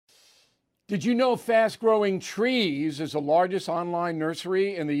Did you know Fast Growing Trees is the largest online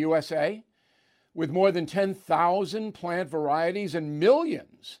nursery in the USA? With more than 10,000 plant varieties and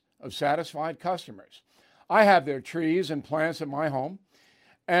millions of satisfied customers. I have their trees and plants at my home,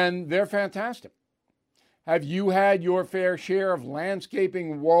 and they're fantastic. Have you had your fair share of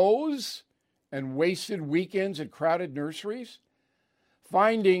landscaping woes and wasted weekends at crowded nurseries?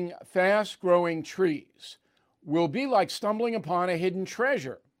 Finding Fast Growing Trees will be like stumbling upon a hidden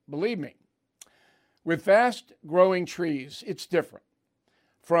treasure, believe me. With Fast Growing Trees, it's different.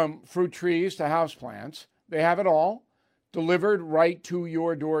 From fruit trees to houseplants, they have it all delivered right to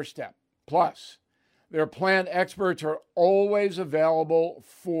your doorstep. Plus, their plant experts are always available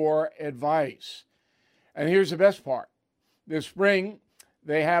for advice. And here's the best part. This spring,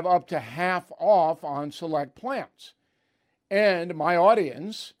 they have up to half off on select plants. And my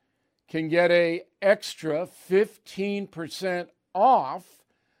audience can get an extra 15% off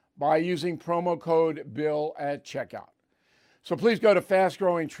by using promo code BILL at checkout. So please go to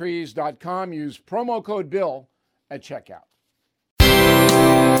fastgrowingtrees.com, use promo code BILL at checkout.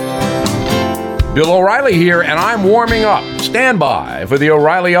 Bill O'Reilly here, and I'm warming up. Stand by for the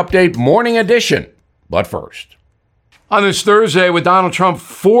O'Reilly Update Morning Edition. But first, on this Thursday, with Donald Trump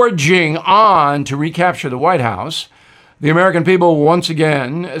forging on to recapture the White House, the American people once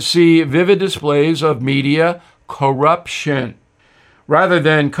again see vivid displays of media corruption. Rather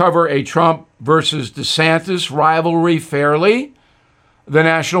than cover a Trump versus DeSantis rivalry fairly, the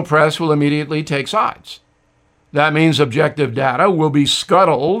national press will immediately take sides. That means objective data will be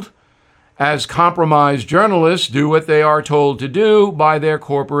scuttled as compromised journalists do what they are told to do by their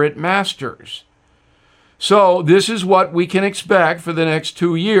corporate masters. So this is what we can expect for the next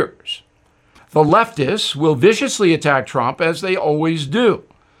 2 years. The leftists will viciously attack Trump as they always do.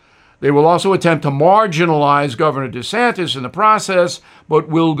 They will also attempt to marginalize Governor DeSantis in the process, but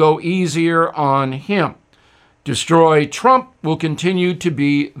will go easier on him. Destroy Trump will continue to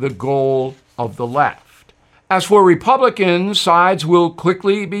be the goal of the left. As for Republicans, sides will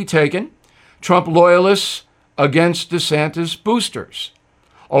quickly be taken. Trump loyalists against DeSantis boosters.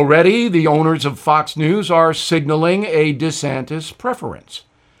 Already, the owners of Fox News are signaling a DeSantis preference.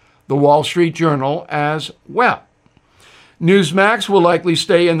 The Wall Street Journal as well. Newsmax will likely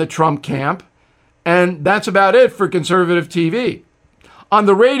stay in the Trump camp, and that's about it for conservative TV. On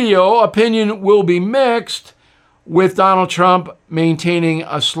the radio, opinion will be mixed, with Donald Trump maintaining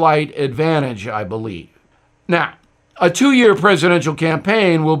a slight advantage, I believe. Now, a 2-year presidential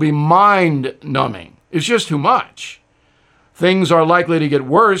campaign will be mind-numbing. It's just too much. Things are likely to get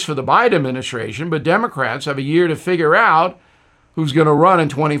worse for the Biden administration, but Democrats have a year to figure out who's going to run in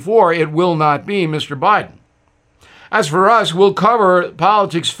 24. It will not be Mr. Biden. As for us, we'll cover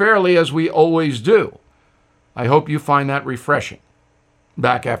politics fairly as we always do. I hope you find that refreshing.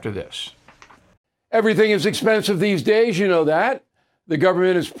 Back after this. Everything is expensive these days, you know that. The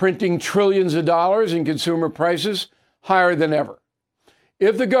government is printing trillions of dollars and consumer prices higher than ever.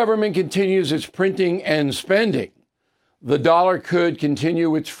 If the government continues its printing and spending, the dollar could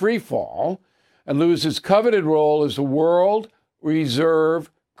continue its free fall and lose its coveted role as the world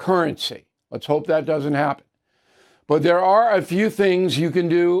reserve currency. Let's hope that doesn't happen. But there are a few things you can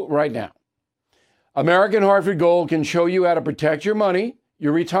do right now. American Hartford Gold can show you how to protect your money,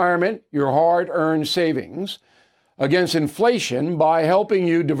 your retirement, your hard-earned savings against inflation by helping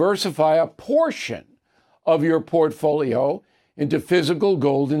you diversify a portion of your portfolio into physical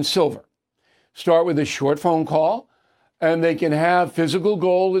gold and silver. Start with a short phone call, and they can have physical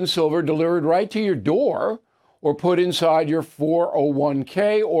gold and silver delivered right to your door or put inside your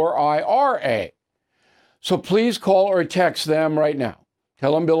 401k or IRA. So please call or text them right now.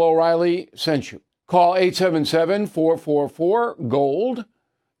 Tell them Bill O'Reilly sent you. Call 877-444-GOLD,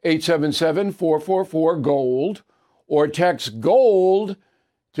 877-444-GOLD, or text GOLD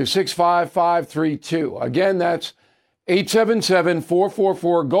to 65532. Again, that's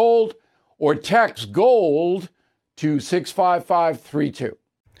 877-444-GOLD, or text GOLD to 65532.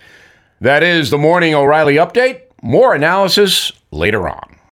 That is the Morning O'Reilly Update. More analysis later on.